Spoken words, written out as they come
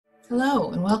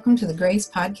Hello, and welcome to the GRACE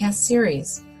podcast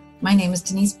series. My name is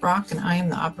Denise Brock, and I am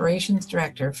the Operations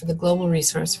Director for the Global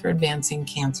Resource for Advancing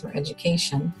Cancer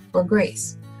Education, or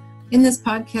GRACE. In this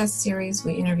podcast series,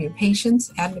 we interview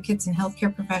patients, advocates, and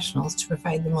healthcare professionals to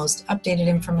provide the most updated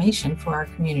information for our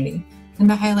community and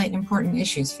to highlight important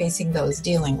issues facing those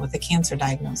dealing with a cancer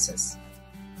diagnosis.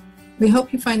 We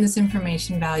hope you find this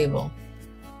information valuable.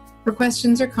 For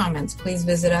questions or comments, please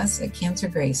visit us at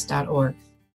cancergrace.org.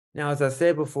 Now, as I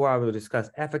said before, I will discuss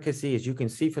efficacy. As you can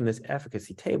see from this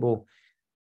efficacy table,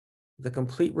 the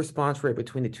complete response rate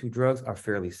between the two drugs are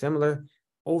fairly similar.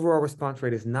 Overall response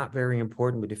rate is not very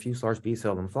important with diffuse large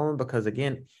B-cell lymphoma because,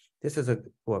 again, this is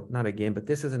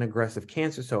this is an aggressive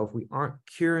cancer. So if we aren't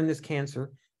curing this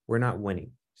cancer, we're not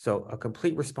winning. So a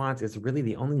complete response is really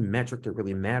the only metric that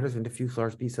really matters in diffuse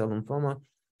large B-cell lymphoma.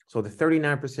 So the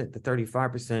 39%, the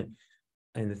 35%,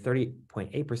 and the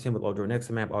 30.8% with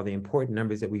odronextamab are the important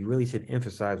numbers that we really should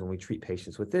emphasize when we treat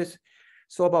patients with this.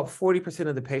 So about 40%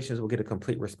 of the patients will get a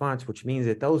complete response, which means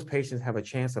that those patients have a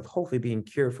chance of hopefully being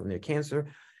cured from their cancer.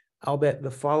 I'll bet the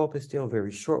follow-up is still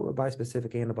very short with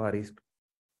bispecific antibodies.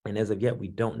 And as of yet, we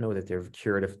don't know that they're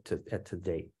curative to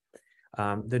date.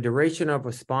 The duration of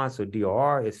response, or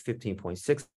DOR, is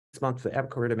 15.6 months for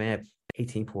Epcoritamab,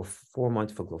 18.4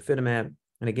 months for Glofitamab.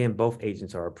 And again, both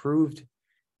agents are approved.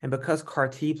 And because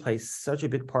CAR-T plays such a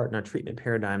big part in our treatment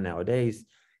paradigm nowadays,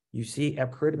 you see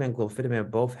Epcoritamab and Glofitamab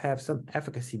both have some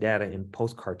efficacy data in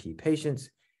post-CAR-T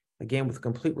patients, again, with a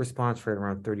complete response rate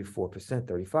around 34%,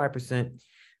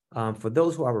 35%. For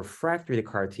those who are refractory to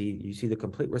CAR-T, you see the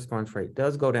complete response rate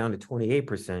does go down to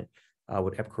 28%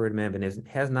 with Epcoritamab, and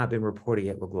has not been reported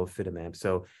yet with Glofitamab.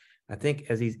 So I think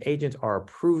as these agents are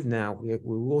approved now, we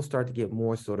will start to get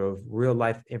more sort of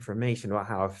real-life information about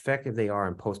how effective they are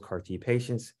in post-CAR-T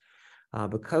patients.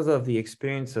 Because of the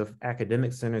experience of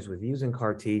academic centers with using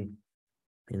CAR-T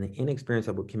and the inexperience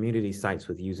of community sites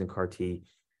with using CAR-T,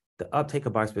 the uptake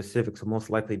of bispecifics will most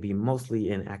likely be mostly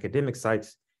in academic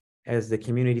sites as the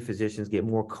community physicians get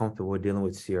more comfortable dealing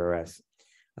with CRS.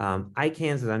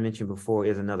 ICANS, as I mentioned before,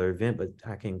 is another event, but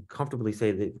I can comfortably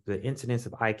say that the incidence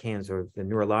of ICANS or the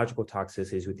neurological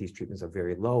toxicities with these treatments are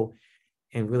very low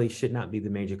and really should not be the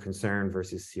major concern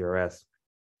versus CRS.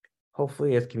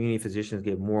 Hopefully, as community physicians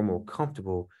get more and more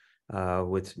comfortable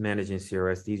with managing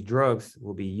CRS, these drugs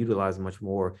will be utilized much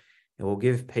more and will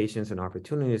give patients an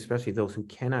opportunity, especially those who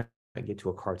cannot get to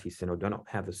a CAR-T center or don't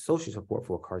have the social support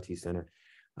for a CAR-T center,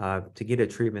 to get a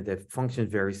treatment that functions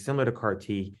very similar to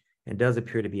CAR-T and does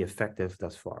appear to be effective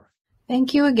thus far.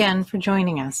 Thank you again for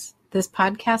joining us. This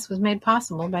podcast was made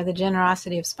possible by the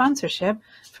generosity of sponsorship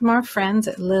from our friends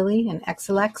at Lilly and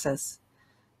Exelixis.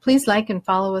 Please like and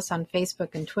follow us on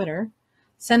Facebook and Twitter.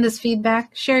 Send us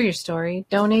feedback, share your story,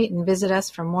 donate, and visit us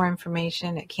for more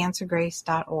information at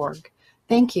cancergrace.org.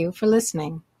 Thank you for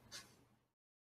listening.